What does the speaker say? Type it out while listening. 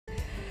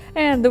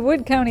And the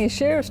Wood County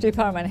Sheriff's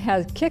Department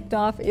has kicked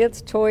off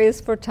its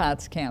Toys for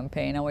Tots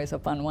campaign. Always a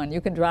fun one.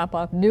 You can drop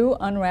off new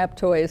unwrapped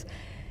toys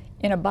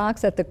in a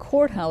box at the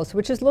courthouse,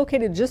 which is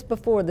located just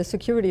before the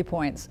security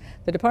points.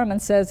 The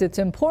department says it's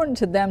important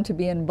to them to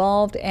be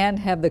involved and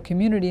have the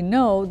community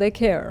know they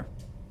care.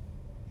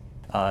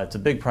 It's a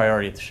big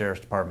priority at the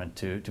Sheriff's Department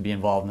to be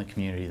involved in the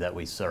community that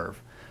we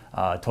serve.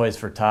 Toys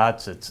for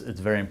Tots, it's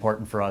very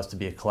important for us to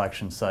be a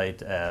collection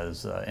site,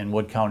 as in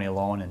Wood County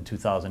alone in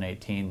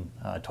 2018,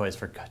 Toys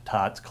for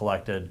Tots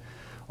collected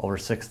over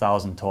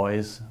 6,000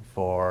 toys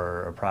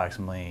for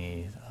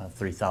approximately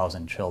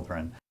 3,000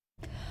 children.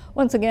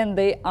 Once again,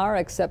 they are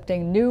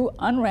accepting new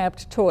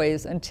unwrapped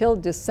toys until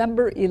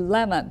December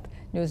 11th.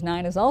 News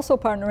 9 is also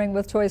partnering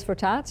with Toys for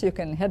Tots. You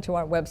can head to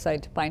our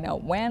website to find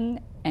out when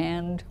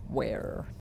and where.